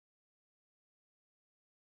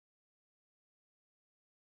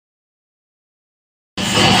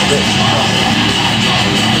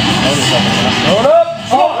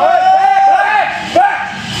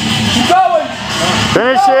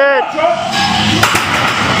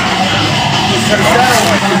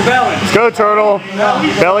Let's go, turtle.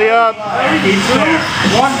 Belly up. 2,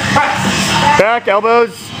 1, press. Back,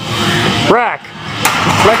 elbows, rack.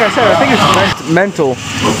 Like I said, I think it's mental.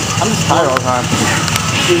 I'm just tired all the time.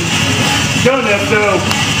 Go, Nifto.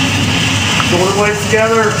 Shoulder blades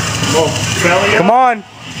together. Belly up. Come on.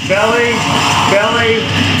 Belly, belly,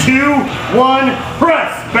 2, 1, press.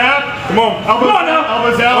 Back. Come on. Elbows, Come on now.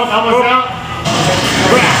 Elbows out, elbows out.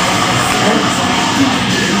 Rack.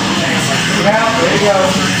 There you go.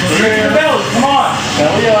 The belly, come on.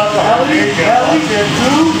 Belly up. Belly, belly, 2,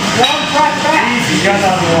 1, press back. Easy. You got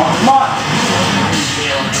another one. Come on.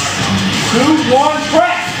 2, 1,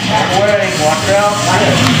 press. Back away. Watch out.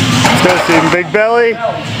 Let's go, Stephen. Big belly.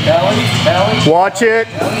 Belly, belly. Watch it.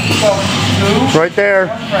 Belly, go. 2, Right there.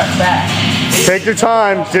 1, press back. Take your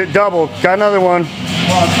time. Double. Got another one.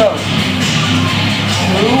 Come on, go.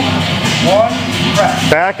 2, 1, press.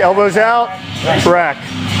 Back. Elbows out. Rack.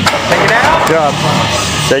 Take it out. Good job.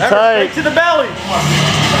 Stay tight. Straight to the belly.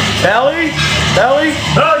 Belly. Belly.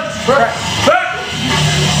 Press.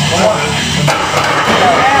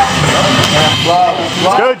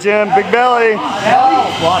 Let's go, Jim. Big belly.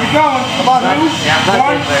 Keep going. Come on, 2,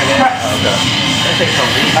 1, press.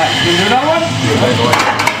 Alright, you do another one?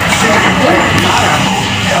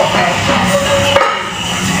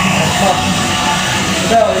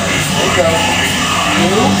 Belly. There you go.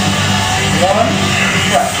 2, 1,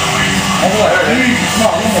 press. All the way. Come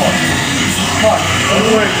on, one more. Come on. All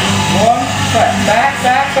the way. 1, press. Back,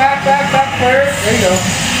 back, back, back, back. Clear. There you go.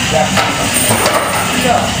 Back. There you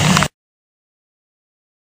go.